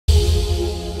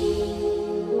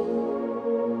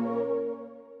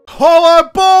Holla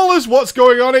ballers, what's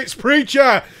going on? It's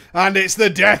Preacher, and it's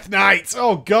the Deathknight.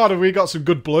 Oh god, have we got some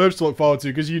good blurbs to look forward to,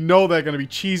 because you know they're going to be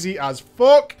cheesy as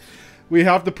fuck. We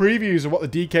have the previews of what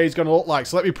the DK is going to look like,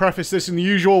 so let me preface this in the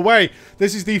usual way.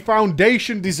 This is the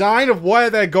foundation design of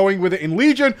where they're going with it in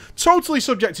Legion, totally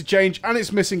subject to change, and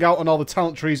it's missing out on all the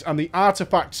talent trees and the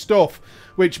artifact stuff,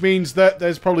 which means that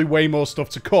there's probably way more stuff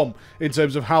to come in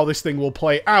terms of how this thing will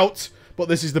play out. But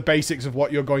this is the basics of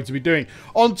what you're going to be doing.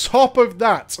 On top of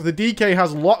that, the DK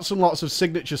has lots and lots of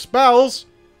signature spells,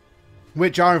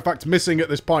 which are in fact missing at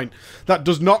this point. That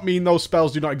does not mean those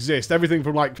spells do not exist. Everything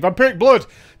from like Vampiric Blood,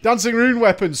 Dancing Rune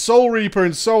Weapons, Soul Reaper,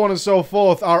 and so on and so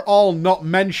forth are all not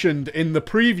mentioned in the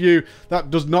preview. That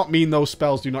does not mean those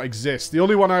spells do not exist. The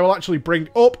only one I will actually bring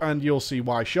up, and you'll see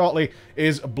why shortly,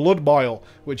 is Blood Boil,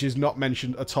 which is not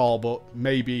mentioned at all, but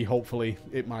maybe, hopefully,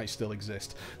 it might still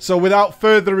exist. So without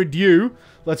further ado,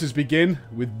 let us begin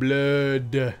with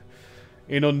Blood.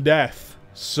 In Undeath,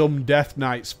 some Death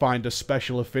Knights find a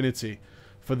special affinity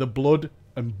for the blood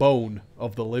and bone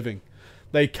of the living.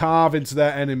 They carve into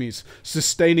their enemies,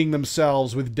 sustaining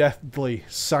themselves with deathly,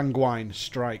 sanguine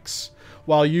strikes,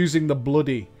 while using the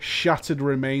bloody, shattered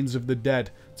remains of the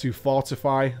dead to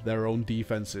fortify their own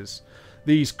defenses.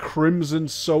 These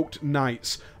crimson-soaked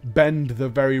knights bend the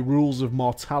very rules of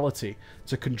mortality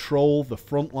to control the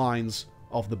front lines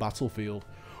of the battlefield.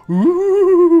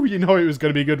 Ooh, you know it was going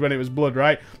to be good when it was Blood,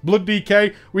 right? Blood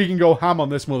DK, we can go ham on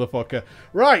this motherfucker.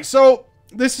 Right, so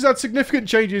this has had significant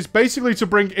changes, basically to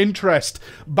bring interest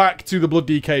back to the Blood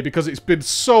DK, because it's been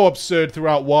so absurd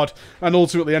throughout WoD, and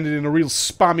ultimately ended in a real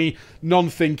spammy,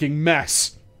 non-thinking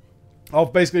mess.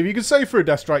 Of basically, if you can save for a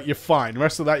Death Strike, you're fine. The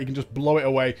rest of that, you can just blow it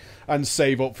away and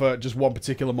save up for just one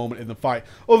particular moment in the fight.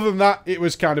 Other than that, it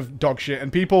was kind of dog shit,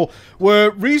 and people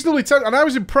were reasonably tempted, and I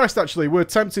was impressed actually, were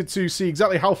tempted to see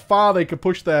exactly how far they could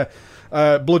push their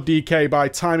Blood DK by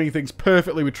timing things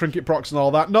perfectly with trinket procs and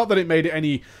all that. Not that it made it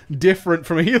any different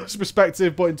from a healer's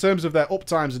perspective, but in terms of their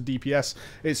uptimes and DPS,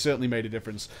 it certainly made a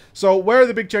difference. So where are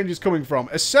the big changes coming from?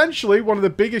 Essentially, one of the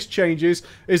biggest changes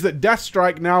is that Death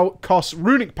Strike now costs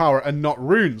runic power and not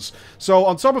runes. So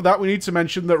on top of that, we need to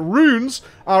mention that runes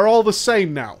are all the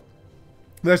same now.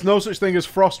 There's no such thing as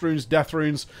Frost Runes, Death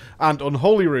Runes, and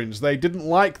Unholy Runes. They didn't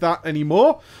like that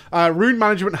anymore. Rune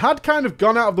management had kind of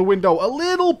gone out of the window a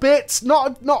little bit.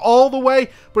 Not all the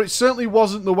way, but it certainly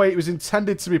wasn't the way it was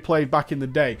intended to be played back in the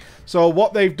day. So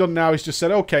what they've done now is just said,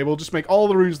 okay, we'll just make all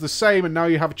the runes the same, and now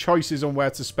you have choices on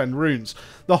where to spend runes.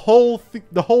 The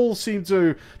whole seem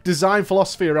to design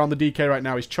philosophy around the DK right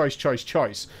now is choice, choice,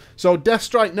 choice. So Death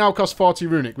Strike now costs 40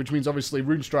 runic, which means obviously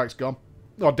Rune Strike's gone.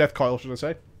 Or Death Coil, should I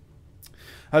say.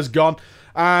 Has gone,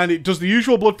 and it does the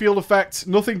usual blood field effect.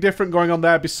 Nothing different going on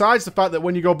there, besides the fact that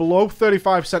when you go below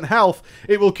 35% health,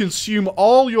 it will consume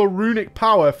all your runic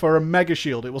power for a mega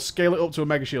shield. It will scale it up to a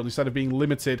mega shield instead of being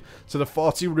limited to the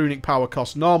 40 runic power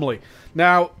cost normally.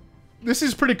 Now, this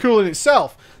is pretty cool in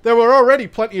itself. There were already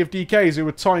plenty of DKs who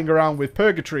were toying around with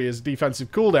Purgatory as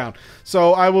defensive cooldown,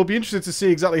 so I will be interested to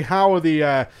see exactly how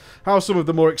some of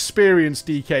the more experienced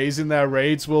DKs in their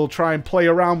raids will try and play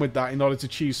around with that in order to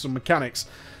achieve some mechanics.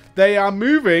 They are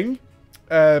moving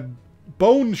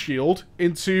Bone Shield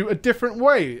into a different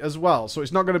way as well, so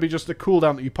it's not going to be just a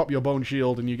cooldown that you pop your Bone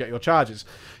Shield and you get your charges.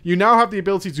 You now have the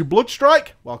ability to Blood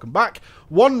Strike, welcome back,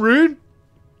 one rune,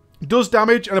 does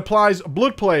damage and applies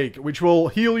Blood Plague, which will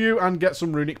heal you and get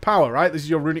some runic power, right? This is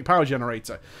your runic power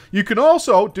generator. You can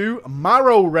also do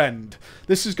Marrow Rend.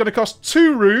 This is going to cost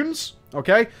 2 runes,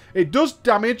 okay? It does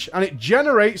damage and it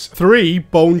generates 3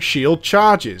 Bone Shield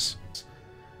charges.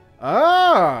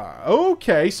 Ah,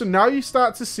 okay, so now you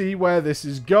start to see where this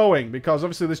is going, because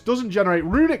obviously this doesn't generate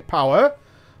runic power,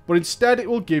 but instead it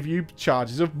will give you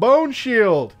charges of Bone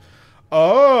Shield.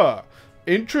 Oh,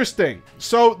 interesting.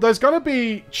 So there's going to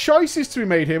be choices to be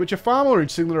made here, which are far more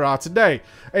interesting than there are today.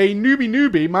 A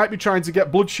newbie might be trying to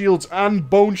get Blood Shields and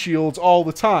Bone Shields all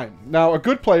the time. Now, a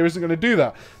good player isn't going to do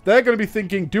that. They're going to be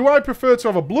thinking, do I prefer to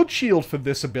have a Blood Shield for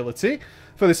this ability,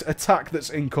 for this attack that's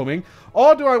incoming,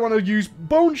 or do I want to use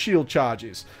Bone Shield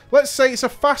charges? Let's say it's a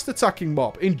fast attacking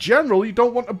mob. In general, you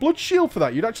don't want a Blood Shield for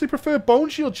that. You'd actually prefer Bone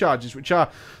Shield charges, which are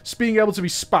being able to be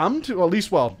spammed, or at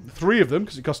least, well, 3 of them,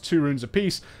 because it costs 2 runes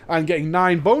apiece, and getting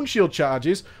 9 Bone Shield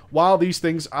charges, while these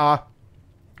things are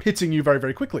hitting you very,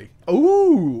 very quickly.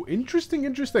 Ooh, interesting,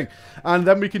 interesting. And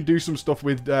then we can do some stuff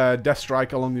with Death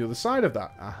Strike along the other side of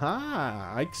that.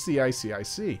 Aha, I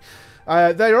see.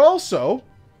 They're also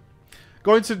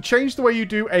going to change the way you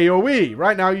do AoE.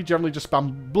 Right now, you generally just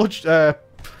spam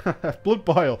Blood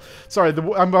Boil. Sorry,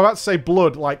 I'm about to say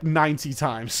blood like 90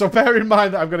 times. So bear in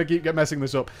mind that I'm going to keep messing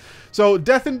this up. So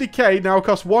Death and Decay now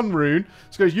costs 1 rune.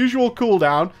 It's got its usual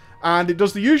cooldown. And it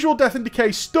does the usual Death and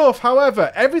Decay stuff.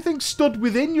 However, everything stood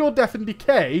within your Death and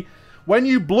Decay, when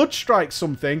you blood strike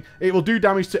something, it will do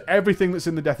damage to everything that's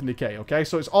in the Death and Decay, okay?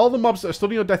 So it's all the mobs that are stood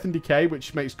in your Death and Decay,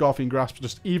 which makes Gorfing Grasp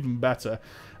just even better.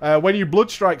 When you blood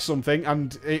strike something,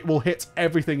 and it will hit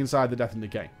everything inside the Death and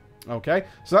Decay. Okay,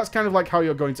 so that's kind of like how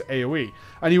you're going to AoE.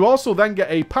 And you also then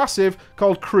get a passive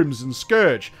called Crimson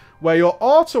Scourge, where your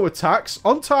auto attacks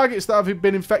on targets that have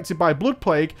been infected by Blood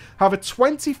Plague have a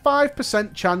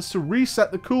 25% chance to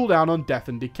reset the cooldown on Death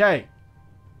and Decay.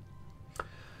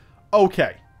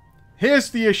 Okay,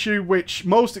 here's the issue which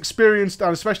most experienced,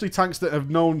 and especially tanks that have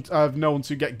known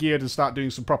to get geared and start doing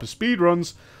some proper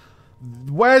speedruns.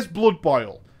 Where's Blood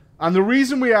Boil? And the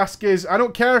reason we ask is, I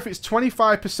don't care if it's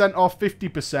 25% or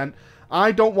 50%,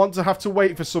 I don't want to have to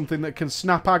wait for something that can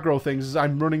snap aggro things as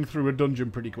I'm running through a dungeon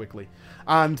pretty quickly.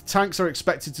 And tanks are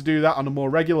expected to do that on a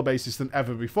more regular basis than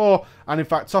ever before, and in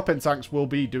fact top-end tanks will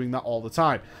be doing that all the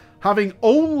time. Having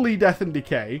only Death and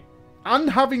Decay, and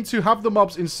having to have the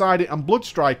mobs inside it and blood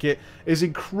strike it, is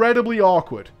incredibly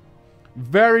awkward.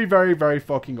 Very, very, very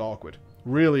fucking awkward.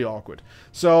 Really awkward.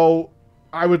 So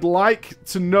I would like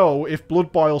to know if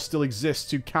Blood Boil still exists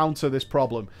to counter this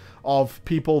problem of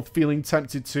people feeling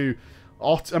tempted to...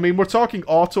 I mean, we're talking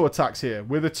auto attacks here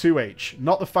with a 2H.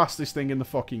 Not the fastest thing in the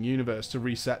fucking universe to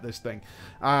reset this thing.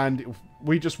 And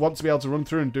we just want to be able to run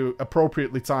through and do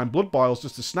appropriately timed Blood Boils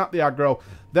just to snap the aggro,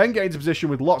 then get into position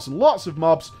with lots and lots of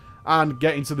mobs, and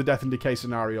get into the Death and Decay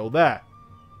scenario there.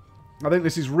 I think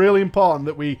this is really important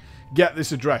that we get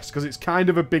this addressed, because it's kind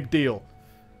of a big deal.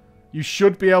 You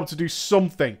should be able to do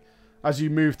something as you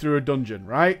move through a dungeon,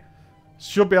 right?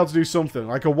 Should be able to do something.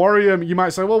 Like a warrior, you might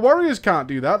say, well, warriors can't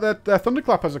do that. Their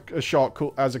Thunderclap has a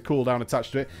cooldown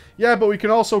attached to it. Yeah, but we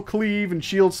can also cleave and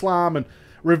shield slam and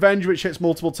revenge, which hits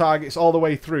multiple targets all the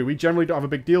way through. We generally don't have a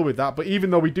big deal with that, but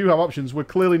even though we do have options, we're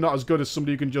clearly not as good as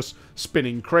somebody who can just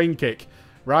spinning crane kick,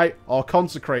 right? Or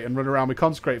consecrate and run around with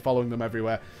consecrate following them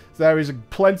everywhere. So there is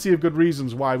plenty of good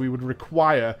reasons why we would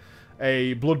require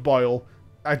a Blood Boil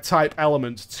type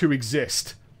element to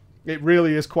exist. It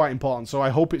really is quite important, so I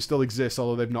hope it still exists,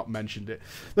 although they've not mentioned it.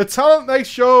 The talent they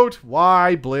showed,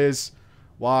 why, Blizz?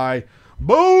 Why?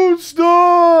 Bone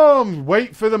Storm!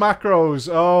 Wait for the macros.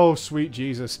 Oh, sweet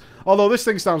Jesus. Although this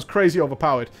thing sounds crazy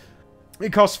overpowered.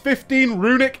 It costs 15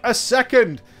 runic a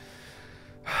second.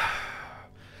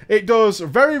 It does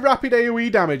very rapid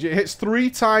AoE damage. It hits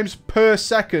 3 times per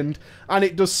second, and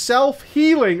it does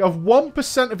self-healing of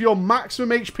 1% of your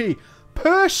maximum HP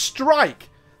per strike.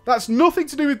 That's nothing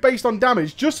to do with based on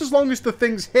damage, just as long as the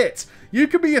things hit. You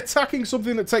could be attacking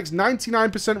something that takes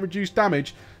 99% reduced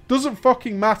damage. Doesn't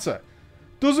fucking matter.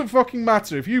 Doesn't fucking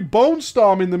matter. If you Bone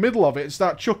Storm in the middle of it and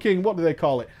start chucking, what do they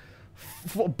call it?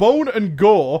 Bone and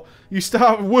gore. You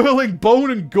start whirling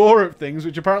bone and gore at things,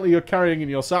 which apparently you're carrying in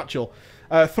your satchel.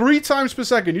 3 times per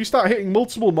second. You start hitting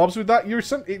multiple mobs with that.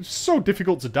 It's so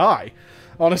difficult to die.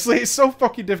 Honestly, it's so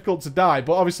fucking difficult to die.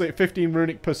 But obviously at 15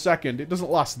 runic per second, it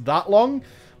doesn't last that long.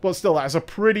 But still, that is a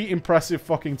pretty impressive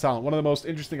fucking talent. One of the most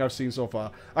interesting I've seen so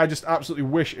far. I just absolutely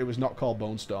wish it was not called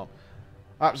Bone Storm.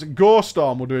 Gore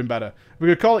Storm we're doing better. If we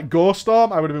could call it Gore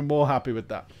Storm, I would have been more happy with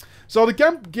that. So the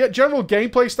general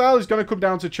gameplay style is going to come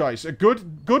down to choice. A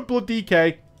good Blood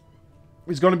DK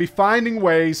is going to be finding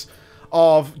ways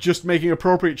of just making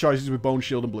appropriate choices with Bone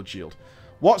Shield and Blood Shield.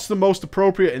 What's the most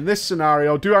appropriate in this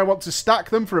scenario? Do I want to stack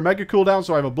them for a mega cooldown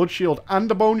so I have a Blood Shield and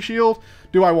a Bone Shield?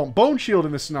 Do I want Bone Shield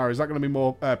in this scenario? Is that going to be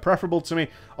more preferable to me?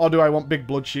 Or do I want big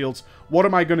Blood Shields? What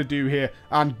am I going to do here?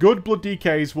 And good Blood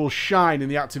DKs will shine in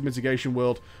the active mitigation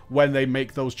world when they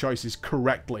make those choices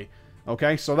correctly.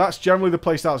 Okay, so that's generally the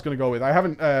playstyle it's going to go with. I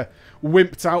haven't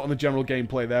wimped out on the general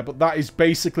gameplay there, but that is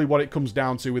basically what it comes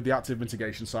down to with the active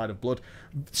mitigation side of Blood.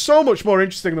 So much more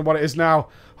interesting than what it is now.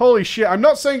 Holy shit, I'm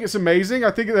not saying it's amazing.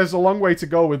 I think there's a long way to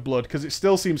go with Blood, because it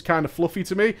still seems kind of fluffy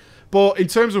to me. But in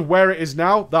terms of where it is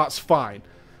now, that's fine.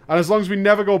 And as long as we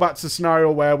never go back to the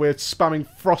scenario where we're spamming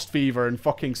Frost Fever and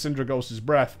fucking Syndragos's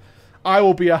Breath, I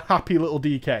will be a happy little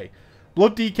DK.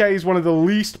 Blood DK is one of the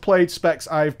least played specs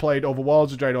I've played over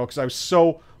Warlords of Draenor because I was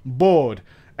so bored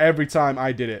every time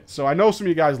I did it. So I know some of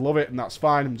you guys love it, and that's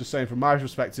fine. I'm just saying from my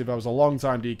perspective, I was a long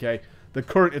time DK. The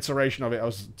current iteration of it, I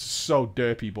was so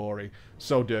derpy boring.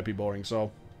 So derpy boring.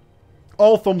 So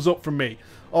all thumbs up from me.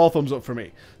 All thumbs up from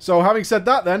me. So having said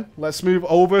that then, let's move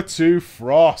over to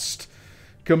Frost.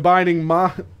 Combining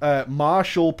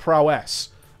martial prowess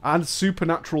and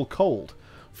supernatural cold,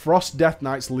 Frost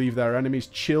Deathknights leave their enemies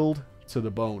chilled to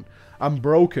the bone and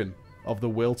broken of the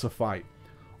will to fight.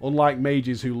 Unlike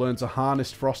mages who learn to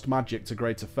harness frost magic to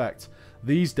great effect,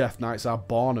 these Deathknights are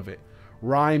born of it,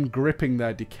 rhyme gripping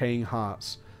their decaying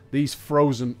hearts. These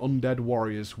frozen undead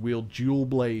warriors wield dual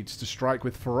blades to strike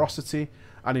with ferocity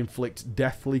and inflict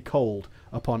deathly cold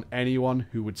upon anyone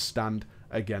who would stand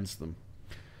against them.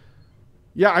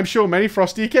 Yeah, I'm sure many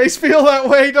Frost DKs feel that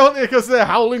way, don't they? Because they're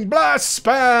Howling Blast,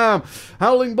 spam!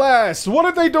 Howling Blast. What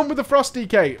have they done with the Frost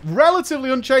DK?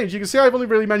 Relatively unchanged. You can see I've only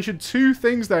really mentioned 2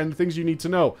 things there, and the things you need to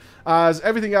know, as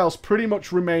everything else pretty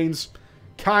much remains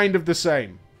kind of the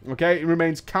same. Okay? It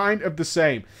remains kind of the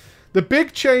same. The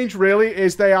big change, really,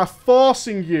 is they are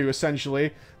forcing you,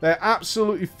 essentially. They're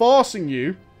absolutely forcing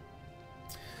you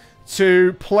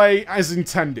to play as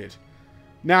intended.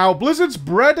 Now, Blizzard's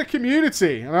bred a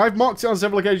community, and I've mocked it on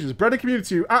several occasions, bred a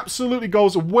community who absolutely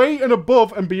goes way and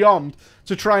above and beyond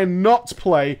to try and not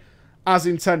play as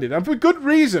intended. And for good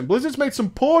reason. Blizzard's made some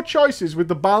poor choices with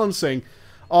the balancing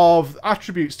of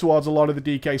attributes towards a lot of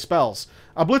the DK spells.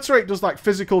 Obliterate does like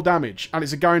physical damage, and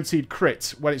it's a guaranteed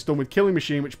crit when it's done with Killing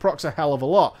Machine, which procs a hell of a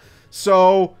lot.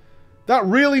 So that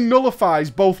really nullifies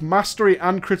both mastery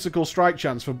and critical strike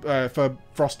chance for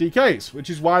Frost DKs, which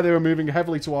is why they were moving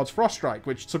heavily towards Frost Strike,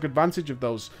 which took advantage of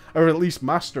those, or at least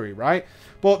mastery, right?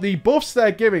 But the buffs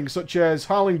they're giving, such as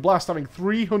Howling Blast having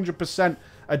 300%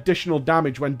 additional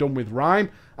damage when done with Rhyme,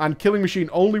 and Killing Machine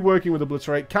only working with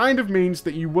Obliterate, kind of means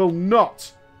that you will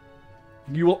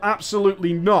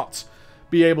absolutely not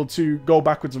be able to go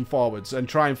backwards and forwards and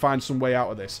try and find some way out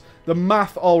of this. The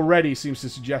math already seems to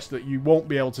suggest that you won't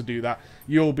be able to do that.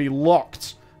 You'll be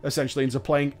locked, essentially, into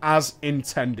playing as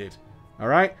intended.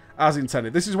 Alright? As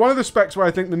intended. This is one of the specs where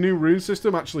I think the new rune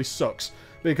system actually sucks.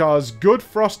 Because good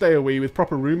Frost AoE with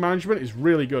proper rune management is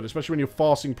really good, especially when you're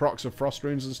forcing procs of Frost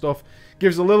runes and stuff.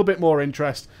 Gives a little bit more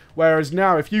interest. Whereas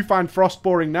now, if you find Frost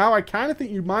boring now, I kind of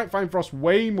think you might find Frost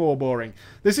way more boring.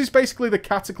 This is basically the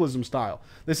Cataclysm style.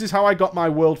 This is how I got my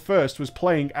world first, was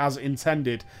playing as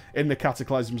intended in the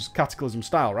Cataclysm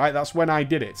style, right? That's when I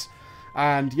did it.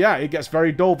 And yeah, it gets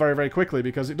very dull very, very quickly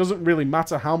because it doesn't really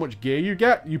matter how much gear you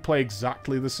get. You play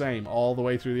exactly the same all the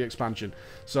way through the expansion.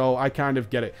 So I kind of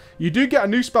get it. You do get a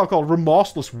new spell called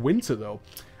Remorseless Winter, though.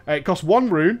 It costs 1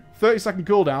 rune, 30-second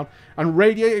cooldown, and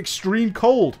Radiate Extreme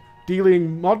Cold,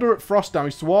 dealing moderate frost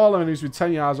damage to all enemies with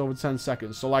 10 yards over 10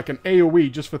 seconds. So like an AoE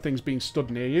just for things being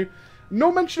stood near you.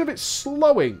 No mention of it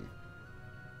slowing,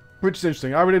 which is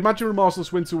interesting. I would imagine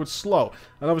Remorseless Winter would slow.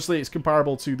 And obviously it's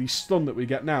comparable to the stun that we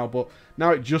get now, but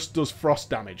now it just does frost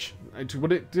damage.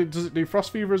 Does it do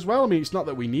Frost Fever as well? I mean, it's not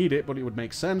that we need it, but it would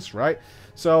make sense, right?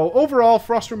 So overall,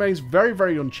 Frost remains very,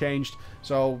 very unchanged.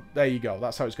 So there you go.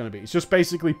 That's how it's going to be. It's just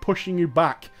basically pushing you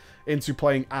back into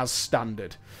playing as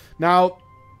standard. Now,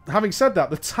 having said that,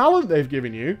 the talent they've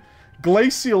given you,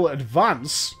 Glacial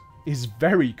Advance, is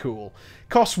very cool.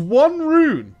 Costs 1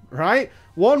 rune, right?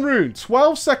 1 rune,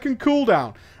 12-second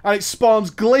cooldown, and it spawns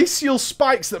glacial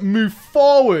spikes that move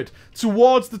forward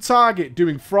towards the target,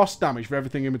 doing frost damage for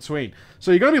everything in between. So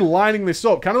you're going to be lining this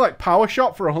up, kind of like Power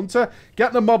Shot for a hunter.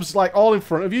 Get the mobs like all in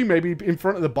front of you, maybe in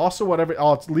front of the boss or whatever,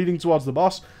 or leading towards the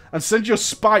boss, and send your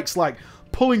spikes like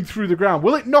pulling through the ground.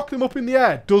 Will it knock them up in the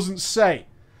air? Doesn't say.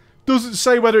 Doesn't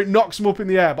say whether it knocks them up in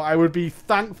the air, but I would be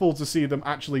thankful to see them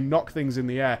actually knock things in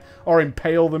the air or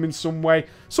impale them in some way.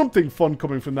 Something fun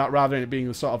coming from that rather than it being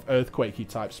a sort of earthquakey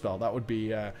type spell. That would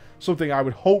be something I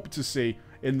would hope to see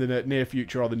in the near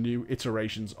future or the new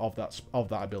iterations of that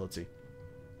ability.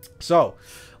 So,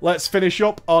 let's finish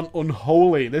up on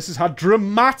Unholy. This has had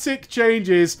dramatic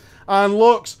changes and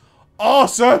looks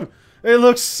awesome. It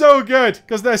looks so good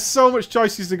because there's so much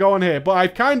choices to go on here. But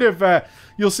I've kind of...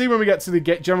 you'll see when we get to the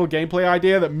general gameplay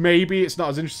idea that maybe it's not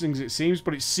as interesting as it seems,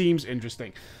 but it seems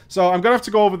interesting. So I'm going to have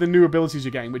to go over the new abilities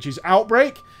you're getting, which is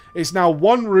Outbreak. It's now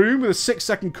 1 rune with a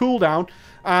 6-second cooldown,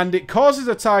 and it causes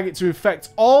a target to infect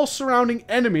all surrounding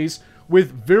enemies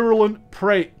with Virulent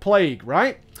Plague,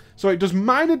 right? So it does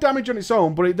minor damage on its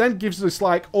own, but it then gives this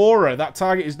like aura. That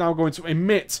target is now going to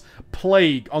emit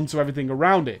plague onto everything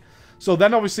around it. So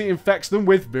then obviously it infects them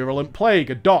with Virulent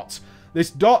Plague, a dot. This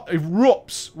dot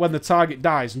erupts when the target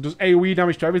dies and does AoE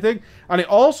damage to everything. And it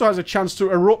also has a chance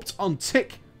to erupt on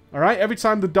tick. Alright? Every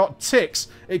time the dot ticks,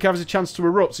 it has a chance to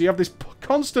erupt. So you have this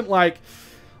constant, like...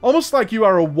 almost like you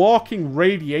are a walking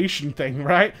radiation thing,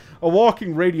 right? A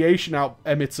walking radiation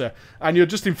emitter. And you're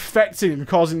just infecting and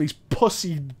causing these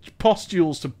pussy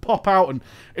pustules to pop out and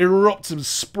erupt and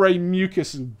spray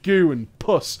mucus and goo and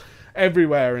pus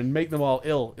everywhere and make them all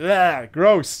ill. Ugh,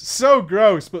 gross. So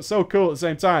gross, but so cool at the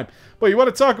same time. But you want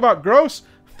to talk about gross?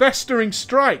 Festering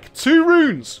Strike. 2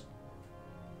 runes.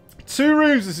 2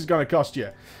 runes this is going to cost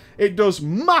you. It does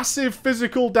massive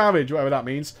physical damage, whatever that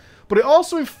means. But it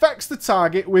also infects the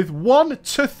target with 1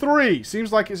 to 3.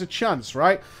 Seems like it's a chance,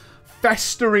 right?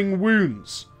 Festering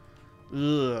Wounds.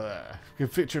 Ugh. You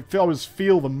can always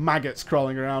feel the maggots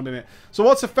crawling around in it. So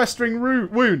what's a festering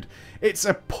wound? It's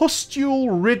a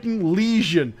pustule-ridden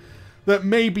lesion that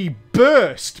may be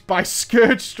burst by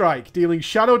Scourge Strike, dealing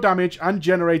shadow damage and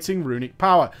generating runic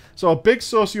power. So a big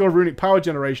source of your runic power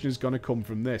generation is going to come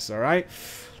from this, alright?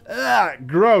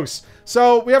 Gross.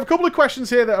 So we have a couple of questions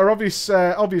here that are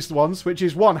obvious ones, which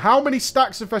is one, how many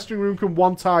stacks of festering wound can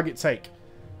one target take?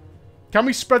 Can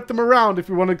we spread them around if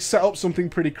we want to set up something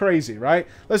pretty crazy, right?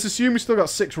 Let's assume we still got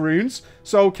 6 runes.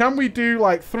 So can we do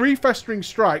like 3 festering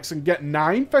strikes and get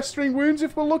 9 festering wounds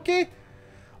if we're lucky?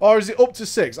 Or is it up to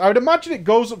 6? I would imagine it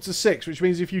goes up to 6, which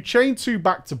means if you chain 2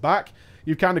 back to back,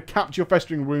 you kind of capped your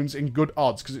festering wounds in good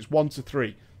odds because it's 1 to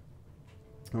 3.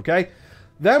 Okay?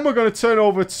 Then we're going to turn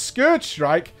over to Scourge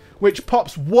Strike, which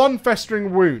pops 1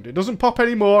 festering wound. It doesn't pop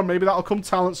anymore. Maybe that'll come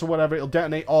talents or whatever. It'll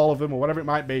detonate all of them or whatever it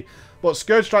might be. But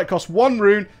Scourge Strike costs 1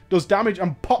 rune, does damage,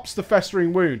 and pops the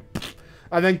festering wound.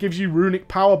 And then gives you runic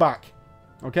power back.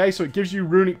 Okay, so it gives you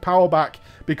runic power back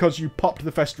because you popped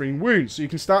the festering wound. So you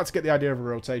can start to get the idea of a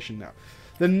rotation now.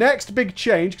 The next big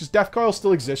change, because Death Coil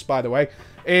still exists, by the way,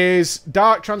 is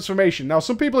Dark Transformation. Now,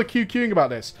 some people are QQing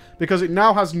about this because it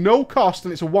now has no cost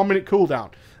and it's a 1-minute cooldown.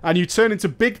 And you turn into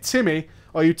Big Timmy,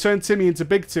 or you turn Timmy into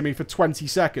Big Timmy for 20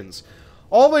 seconds.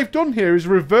 All they've done here is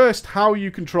reversed how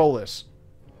you control this.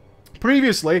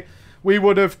 Previously, we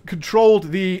would have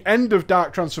controlled the end of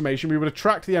Dark Transformation, we would have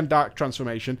tracked the end Dark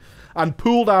Transformation, and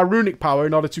pooled our runic power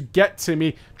in order to get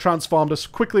Timmy transformed as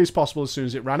quickly as possible as soon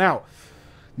as it ran out.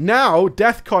 Now,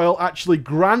 Death Coil actually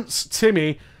grants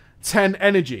Timmy 10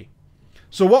 energy.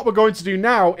 So what we're going to do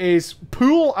now is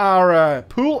pool our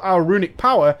runic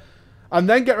power, and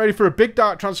then get ready for a big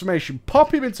Dark Transformation.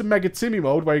 Pop him into Mega Timmy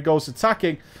mode, where he goes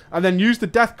attacking, and then use the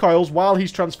Death Coils while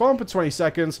he's transformed for 20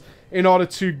 seconds in order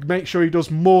to make sure he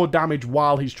does more damage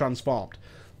while he's transformed.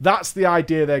 That's the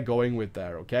idea they're going with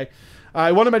there, okay?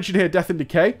 I want to mention here Death and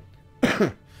Decay.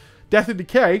 Death and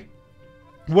Decay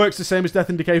works the same as Death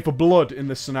and Decay for blood in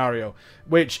this scenario,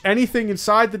 which anything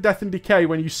inside the Death and Decay,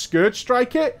 when you Scourge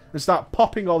Strike it and start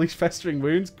popping all these festering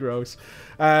wounds, gross,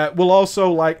 will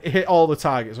also like hit all the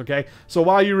targets, okay? So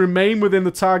while you remain within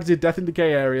the targeted Death and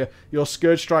Decay area, your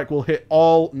Scourge Strike will hit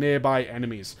all nearby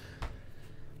enemies.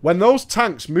 When those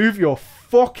tanks move your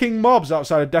fucking mobs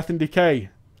outside of Death and Decay,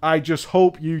 I just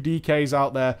hope you DKs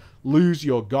out there lose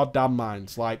your goddamn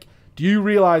minds. Like, do you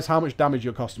realize how much damage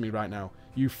you're costing me right now?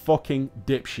 You fucking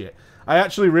dipshit. I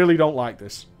actually really don't like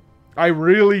this. I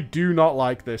really do not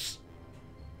like this.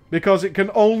 Because it can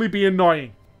only be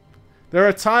annoying. There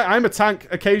are times, I'm a tank,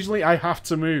 occasionally I have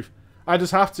to move. I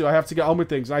just have to. I have to get on with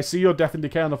things. I see your Death and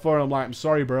Decay on the floor and I'm like, I'm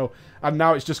sorry, bro. And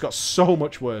now it's just got so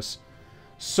much worse.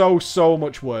 So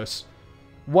much worse.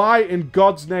 Why in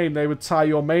God's name they would tie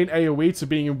your main AoE to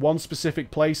being in one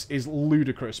specific place is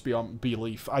ludicrous beyond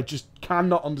belief. I just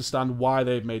cannot understand why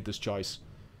they've made this choice.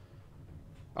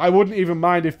 I wouldn't even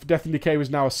mind if Death and Decay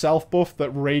was now a self buff that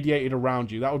radiated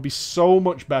around you. That would be so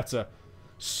much better.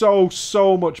 So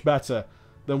much better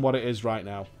than what it is right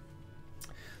now.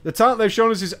 The talent they've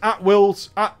shown us is at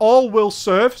all will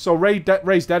serve. So Raise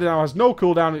Dead now has no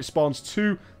cooldown and it spawns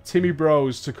 2 Timmy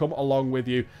bros to come along with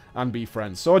you and be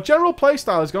friends. So a general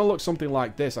playstyle is going to look something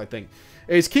like this, I think.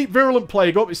 Is keep Virulent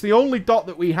Plague up. It's the only dot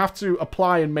that we have to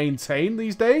apply and maintain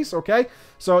these days, okay?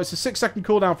 So it's a 6-second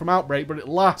cooldown from Outbreak, but it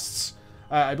lasts,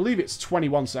 I believe it's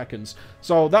 21 seconds.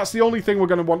 So that's the only thing we're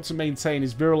going to want to maintain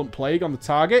is Virulent Plague on the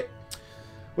target.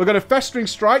 We're going to Festering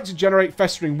Strike to generate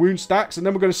Festering Wound stacks, and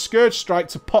then we're going to Scourge Strike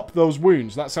to pop those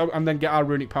wounds. That's how, and then get our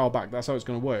runic power back. That's how it's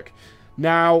going to work.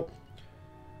 Now,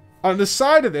 on the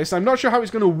side of this, I'm not sure how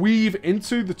it's going to weave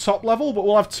into the top level, but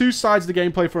we'll have 2 sides of the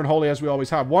gameplay for Unholy as we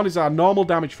always have. One is our normal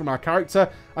damage from our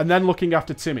character, and then looking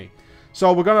after Timmy.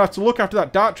 So we're going to have to look after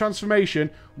that Dark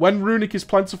Transformation when Runic is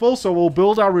plentiful, so we'll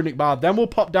build our Runic bar, then we'll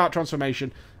pop Dark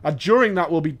Transformation, and during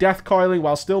that we'll be Death Coiling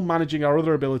while still managing our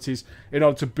other abilities in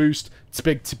order to boost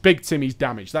Big Timmy's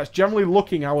damage. That's generally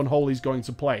looking how Unholy's going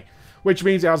to play. Which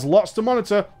means it has lots to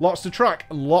monitor, lots to track,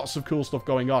 and lots of cool stuff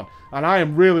going on. And I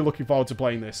am really looking forward to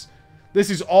playing this.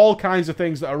 This is all kinds of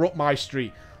things that are up my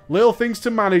street. Little things to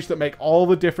manage that make all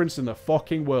the difference in the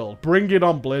fucking world. Bring it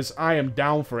on, Blizz. I am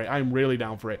down for it. I am really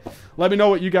down for it. Let me know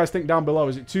what you guys think down below.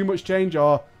 Is it too much change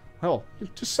or... hell,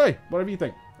 just say whatever you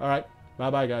think. Alright,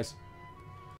 bye-bye, guys.